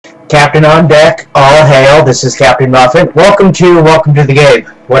Captain on deck, all hail, this is Captain Muffin. Welcome to the game.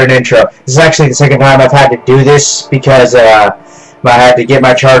 What an intro. This is actually the second time I've had to do this because I had to get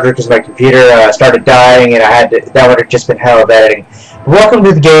my charger because my computer started dying and that would have just been hell of editing. Welcome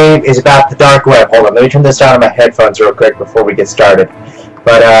to the game is about the dark web. Hold on, let me turn this down on my headphones real quick before we get started.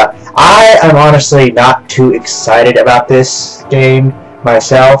 But I am honestly not too excited about this game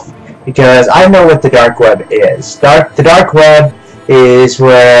myself because I know what the dark web is. The dark web is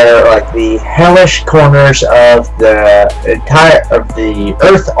where like the hellish corners of the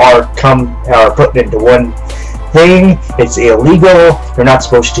earth are put into one thing. It's illegal. You're not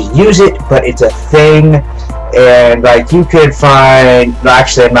supposed to use it, but it's a thing. And like you could find. No,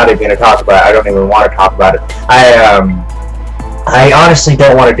 actually, I'm not even going to talk about it. I don't even want to talk about it. I honestly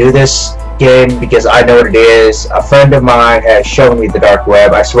don't want to do this game because I know what it is. A friend of mine has shown me the dark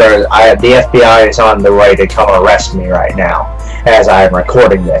web. I swear, the FBI is on the way to come arrest me right now as I am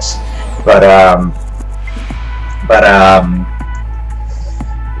recording this.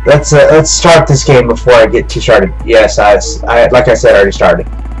 Let's start this game before I get too started. Yes, like I said, I already started.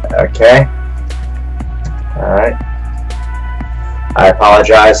 Okay. All right. I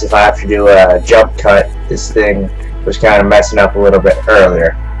apologize if I have to do a jump cut. This thing was kind of messing up a little bit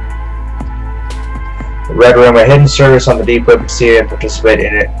earlier. The Red Room, a hidden service on the deep web, see and participate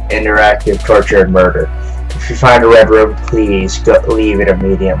in interactive torture and murder. If you find a Red Room, please leave it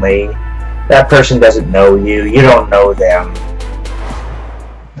immediately. That person doesn't know you. You don't know them.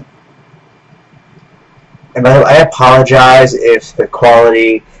 And by the way, I apologize if the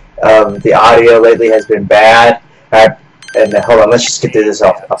quality of the audio lately has been bad. And hold on, let's just get through this.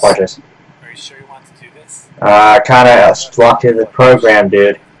 I'll apologize. Are you sure you want to do this? Kind of locked in the program,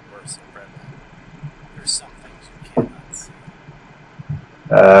 dude. There's some things you cannot see.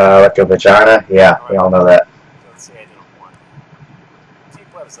 Like a vagina? Yeah, we all know that. Let's say I didn't want it.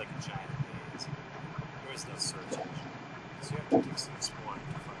 Deep web is like a giant maze. There is no search engine, so you have to do some exploring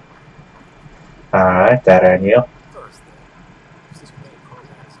to find out. Alright, that I knew. First, there's this many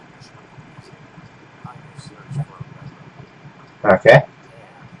programs in which you're using on your search for a web. Okay.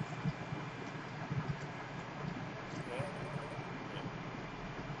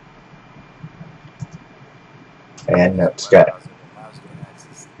 And notes, got it.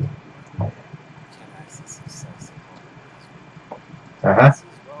 Uh-huh.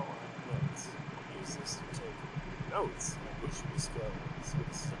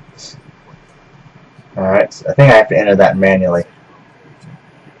 Alright, so I think I have to enter that manually.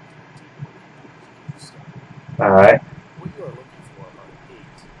 Alright. What you are looking for are 8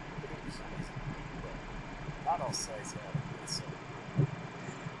 hidden keys in the web. Not all sites have it, so you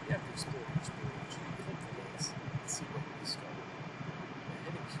have to explore each page, click the links, and see what you discover. The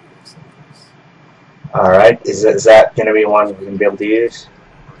hidden key looks like this. Alright, is that going to be one we're going to be able to use?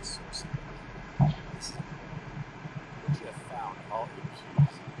 Once you have found all 8 keys,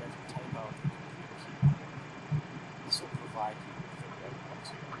 you have to type out the complete key. This will provide you with a web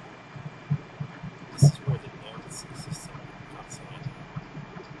material. This is where the nodes system comes in.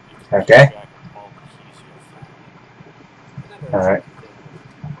 You can Okay. keep track of all the keys you have found. Alright.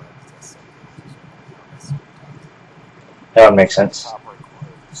 That would make sense.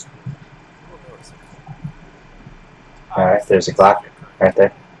 Alright, there's a clock right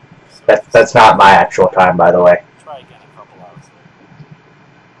there. That's not my actual time, by the way. Try again a couple hours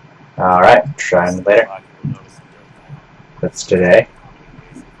later. Alright, trying later. That's today.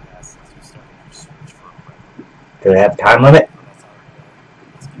 Do they have a time limit?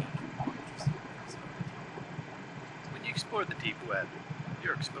 When you explore the deep web,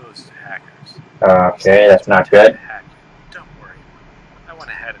 you're exposed to hackers. Okay, that's not good. Don't worry. I went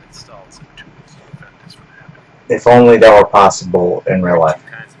ahead and installed some tools to prevent this from happening. If only that were possible in real life.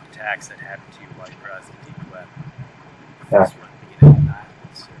 Two kinds of attacks that happen to you while you browse the deep web. The Yeah. first one being an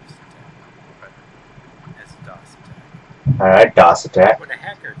anonymous service attack, as a DOS attack. Alright, DOS attack. When a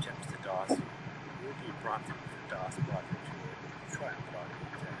hacker attempts to DOS you, you will be prompted with the DOS blocker tool to try and block the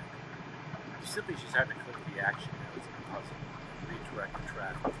attack. You simply just have to click the action arrows in the puzzle and redirect the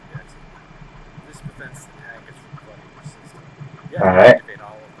traffic to the exit. This prevents the hackers from flooding your system. You have to Alright. activate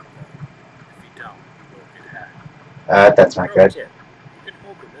all of them though. If you don't, you will get hacked. That's not good. Tip. You can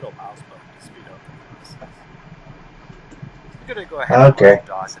hold the middle mouse button to speed up the process. You're going to go ahead and Okay. run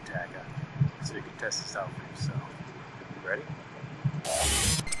the DOS attack on you, so you can test this out for yourself. Ready?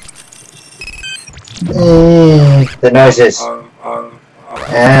 The noises.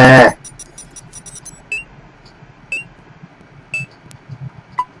 Ah.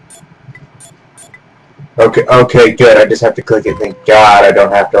 Okay, good. I just have to click it. Thank God I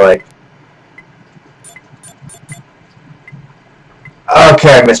don't have to, like...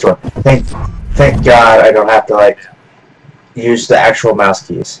 Okay, I missed one. Thank God I don't have to, like, use the actual mouse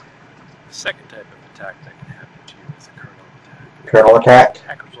keys. The second type of attack that can happen to you is a kernel attack. Kernel attack?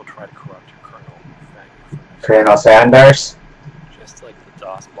 Hackers will try to corrupt your kernel and Kernel Sanders? just like the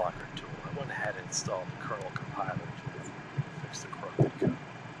DOS blocker tool. I went ahead and installed the kernel compiler to fix the corrupted code.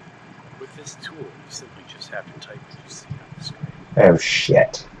 With this tool, you simply just have to type what you see on the screen. Oh,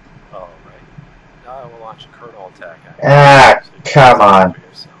 shit. Oh, right. Now I will launch a kernel attack. Ah, come on.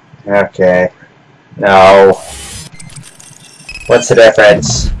 Okay. No. What's the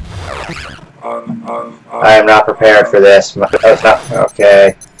difference? I am not prepared for this.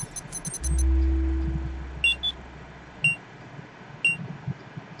 Okay.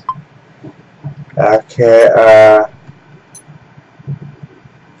 Okay,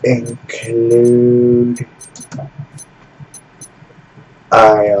 include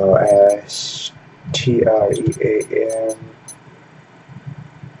iOS TREAM.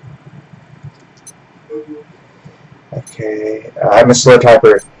 Okay, I'm a slow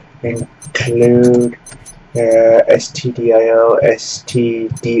typer. Include stdio.h.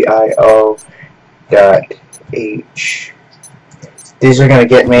 These are gonna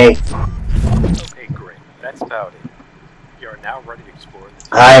get me. Okay, great. That's about it. You are now ready to explore the...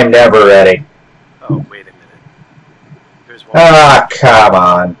 I am never ready. Oh, wait a minute. There's one. Ah, come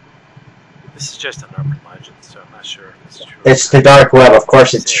on. This is just an urban legend, so I'm not sure if it's true. It's the dark web, of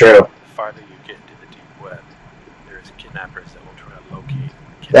course it's true. The farther you get into the deep web, there's kidnappers that will try to locate and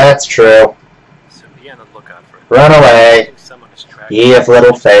kidnap. That's true. So be on the lookout for it. Run away, Someone is tracking ye of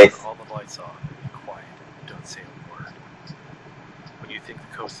little faith. all the lights off and be quiet. Don't say a word. When you think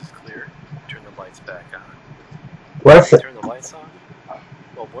the coast is clear, turn the lights back on. What if Turn the lights on?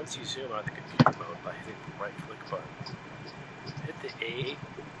 Well, once you zoom out of the computer mode by hitting the right click button, hit the A keys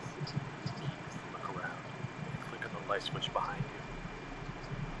to look around and click on the light switch behind you.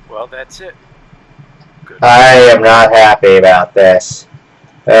 Well, that's it. Good. I am not happy about this.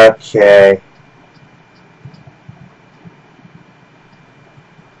 Okay.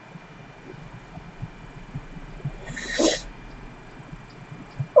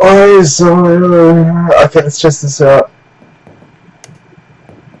 Okay, let's test this out.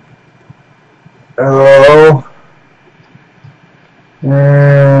 Hello?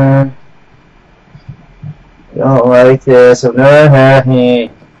 Don't like this. I'm not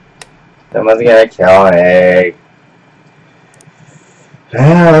happy. Someone's gonna kill me.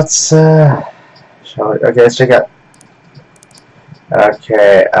 Let's, shall we? Okay, let's check out.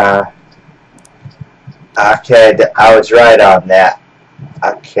 Okay, okay, I was right on that.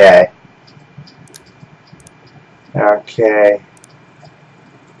 Okay. Okay.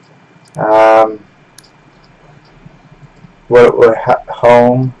 We're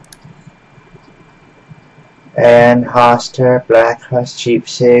home. And Hoster, Black Host, Cheap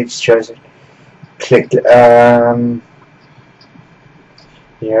Six, chosen. Click,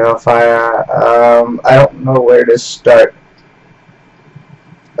 Eurofire. I don't know where to start.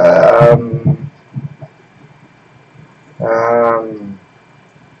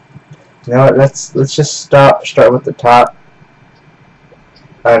 You know what, let's just start with the top.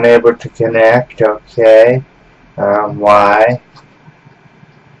 Unable to connect, okay. Why?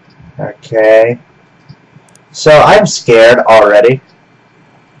 Okay. So I'm scared already.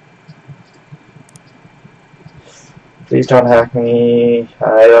 Please don't hack me.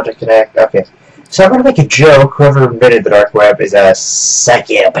 Unable to connect. Okay. So I'm gonna make a joke. Whoever invented the dark web is a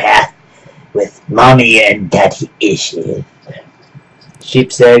psychopath with mommy and daddy issues.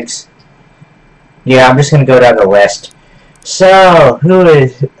 Sheep's eggs. Yeah, I'm just gonna go down the list. So who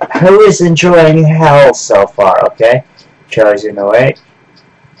is enjoying hell so far? Okay, Charlie's in the way.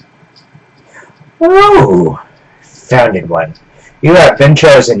 Oh, founded one. You have been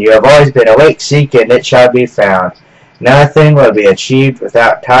chosen. You have always been awake, seek, and it shall be found. Nothing will be achieved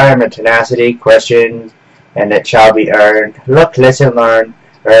without time and tenacity. Question, and it shall be earned. Look, listen, learn.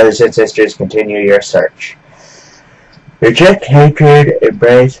 Brothers and sisters, continue your search. Reject hatred,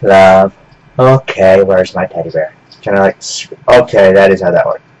 embrace love. Okay, where's my teddy bear? Can I like... Okay, that is how that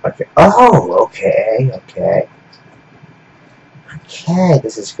works. Okay. Oh, okay, okay. Okay,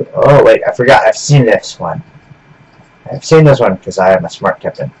 this is good. Oh, wait, I forgot. I've seen this one. I've seen this one because I am a smart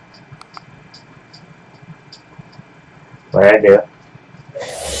captain. What did I do?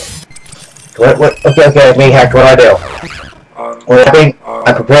 What? Okay, me hack, what do I do? We're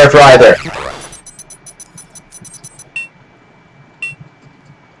I'm prepared for either.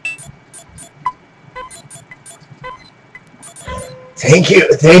 Thank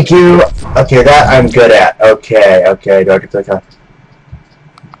you. Okay, that I'm good at. Okay, do I have to click on?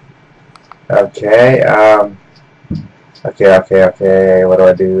 Okay, Okay, okay, okay. What do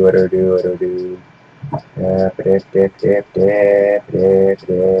I do? What do I do? What do I do?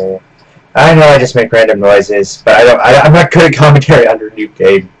 I know I just make random noises, but I'm not good at commentary under new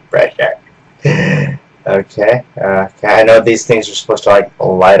game pressure. Okay. I know these things are supposed to like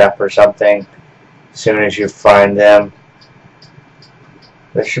light up or something as soon as you find them.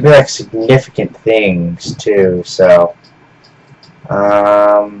 There should be like significant things too. So,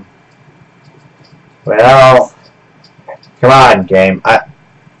 well, come on, game.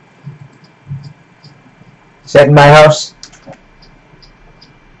 Is that in my house?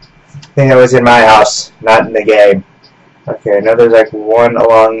 I think that was in my house, not in the game. Okay, I know there's like one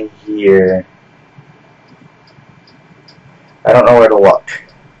along here. I don't know where to look.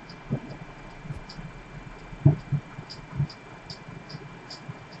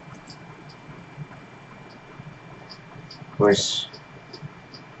 Where's...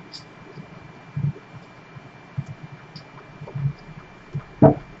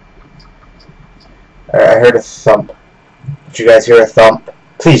 I heard a thump. Did you guys hear a thump?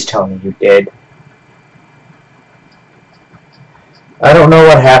 Please tell me you did. I don't know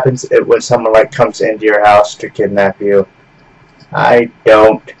what happens when someone like comes into your house to kidnap you. I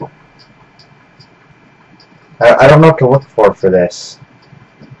don't know what to look for this.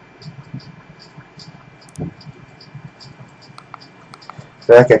 Is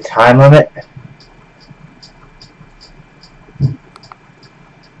there like a time limit?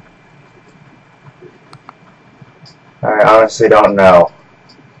 I honestly don't know.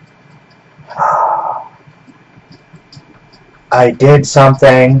 I did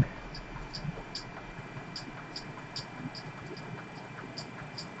something.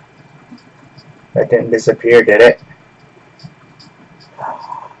 That didn't disappear, did it?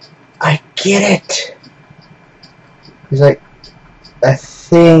 I get it! There's like a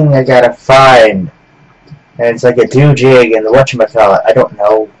thing I gotta find. And it's like a do-jig and the whatchamacallit. I don't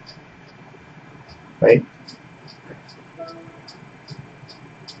know. Wait.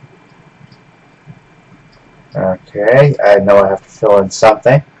 Okay, I know I have to fill in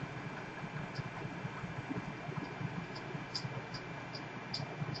something.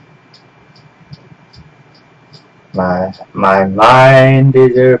 My mind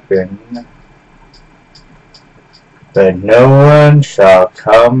is open, but no one shall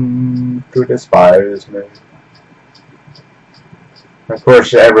come to despise me. Of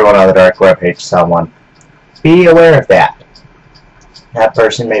course, everyone on the dark web hates someone. Be aware of that. That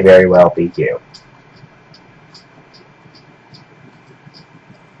person may very well be you.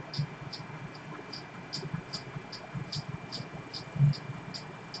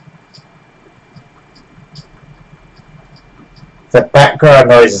 The background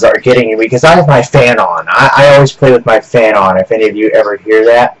noises are getting me because I have my fan on. I always play with my fan on. If any of you ever hear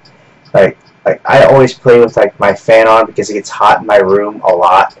that, like I always play with like my fan on because it gets hot in my room a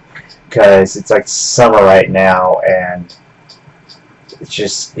lot because it's like summer right now and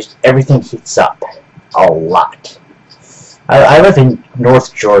everything heats up a lot. I live in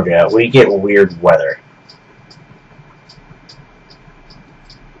North Georgia. We get weird weather.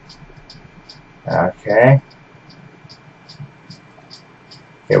 Okay.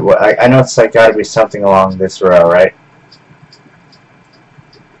 Okay, well, I know it's like gotta be something along this row, right?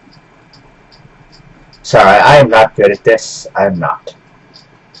 Sorry, I am not good at this. I'm not.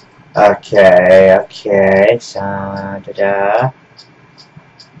 Okay, okay. Da-da.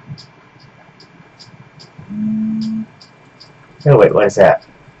 Oh, wait, what is that?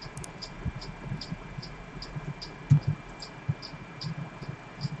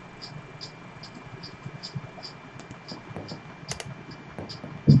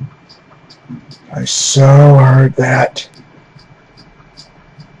 I so heard that.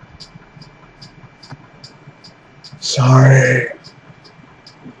 Sorry.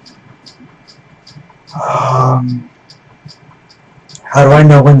 How do I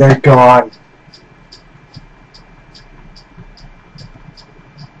know when they're gone?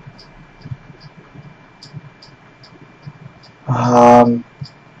 I'm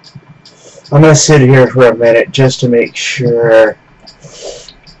gonna sit here for a minute just to make sure.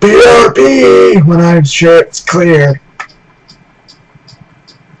 BRB when I'm sure it's clear.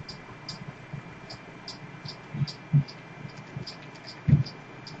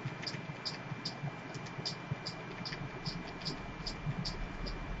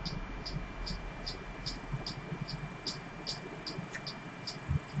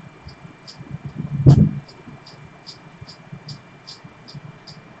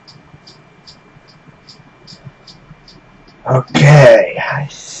 Okay, I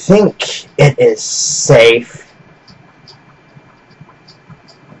think it is safe.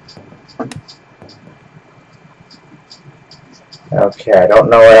 Okay, I don't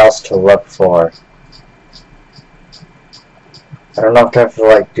know what else to look for. I don't know if I have to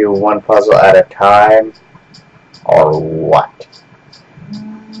like do one puzzle at a time or what.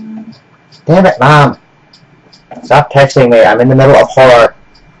 Damn it, Mom! Stop texting me. I'm in the middle of Horror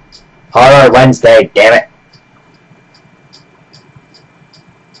Wednesday, damn it.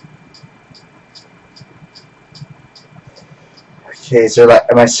 Okay, so like,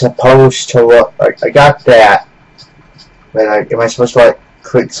 am I supposed to look? Like, I got that. But like, am I supposed to like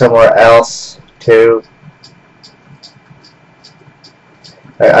click somewhere else too?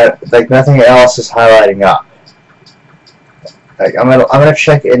 Like nothing else is highlighting up. Like I'm gonna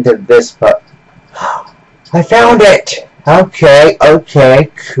check into this, but I found it. Okay,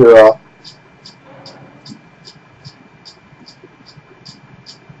 cool.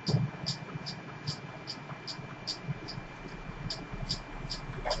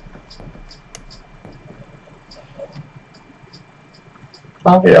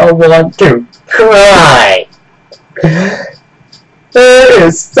 I want to cry. There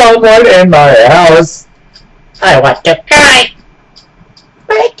is someone in my house. I want to cry.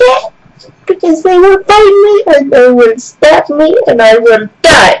 But I can't, because they will find me and they will stab me and I will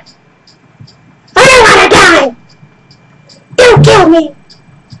die. I don't want to die. Don't kill me.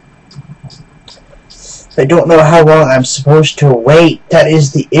 I don't know how long I'm supposed to wait. That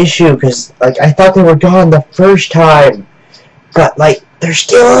is the issue, because like I thought they were gone the first time, but like they're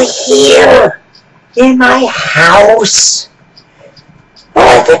still here in my house.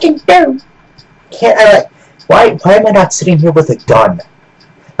 What do I freaking do? Can't I like? Why am I not sitting here with a gun?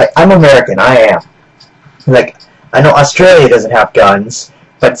 Like I'm American, I am. Like I know Australia doesn't have guns,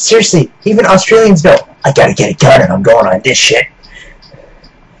 but seriously, even Australians know I gotta get a gun and I'm going on this shit.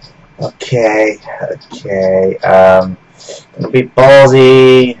 Okay. Gonna be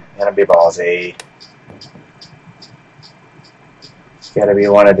ballsy. It's gotta be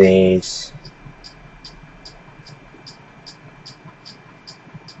one of these.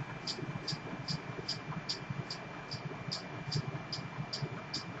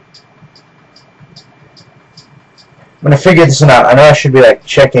 I'm gonna figure this one out. I know I should be like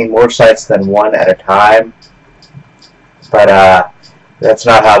checking more sites than one at a time, but that's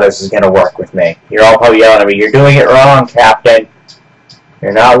not how this is going to work with me. You're all probably yelling at me, "You're doing it wrong, Captain.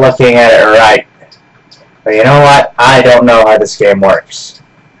 You're not looking at it right." But you know what? I don't know how this game works.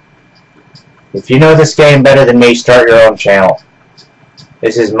 If you know this game better than me, start your own channel.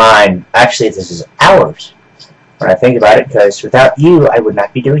 This is mine. Actually, this is ours, when I think about it, because without you, I would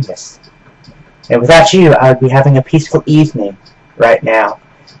not be doing this. And without you, I would be having a peaceful evening right now,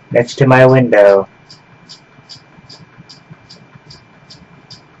 next to my window.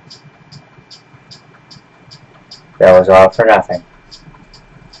 That was all for nothing.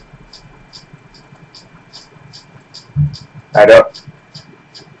 I don't...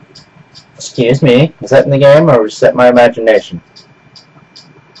 Excuse me, is that in the game or was that my imagination?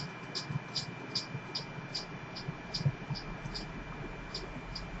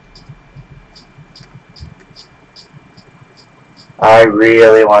 I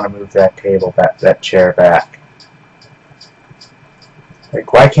really want to move that table back, that chair back.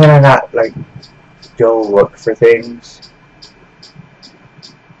 Like, why can't I not, like, go look for things?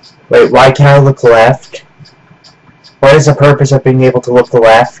 Wait, why can't I look left? What is the purpose of being able to look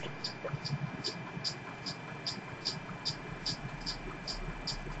left?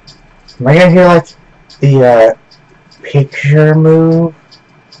 Am I gonna hear, like, the, picture move?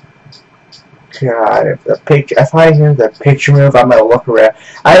 God, if I hear the picture move, I'm gonna look around.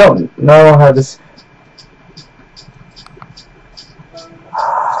 I don't know how this...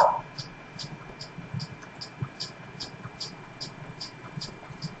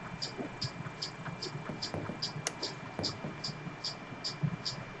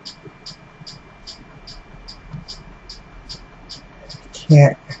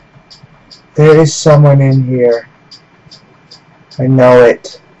 Can't. There is someone in here. I know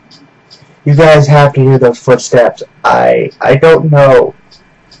it. You guys have to hear those footsteps. I don't know.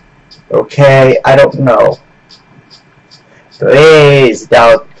 Okay, I don't know. Please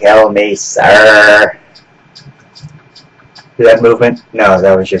don't kill me, sir. Did that movement? No,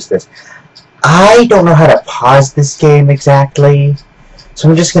 that was just this. I don't know how to pause this game exactly. So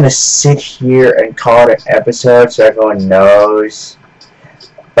I'm just gonna sit here and call it an episode so everyone knows.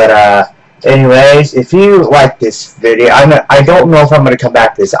 But anyways, if you like this video, I don't know if I'm going to come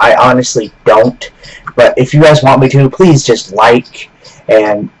back to this. I honestly don't. But if you guys want me to, please just like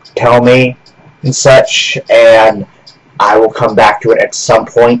and tell me and such, and I will come back to it at some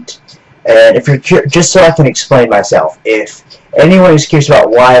point. And if you're just so I can explain myself, if Anyone who's curious about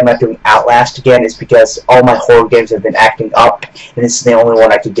why I'm not doing Outlast again is because all my horror games have been acting up, and this is the only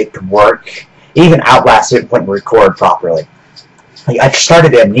one I could get to work. Even Outlast wouldn't record properly. Like, I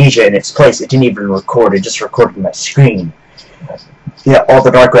started Amnesia in its place. It didn't even record. It just recorded my screen. Yeah, all the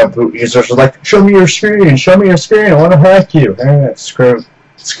dark web users are like, show me your screen, show me your screen, I want to hack you.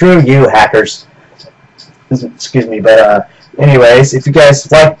 Screw you, hackers. Excuse me, but anyways, if you guys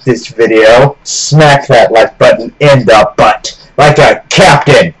liked this video, smack that like button in the butt, like a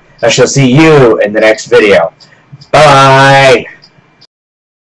captain. I shall see you in the next video. Bye!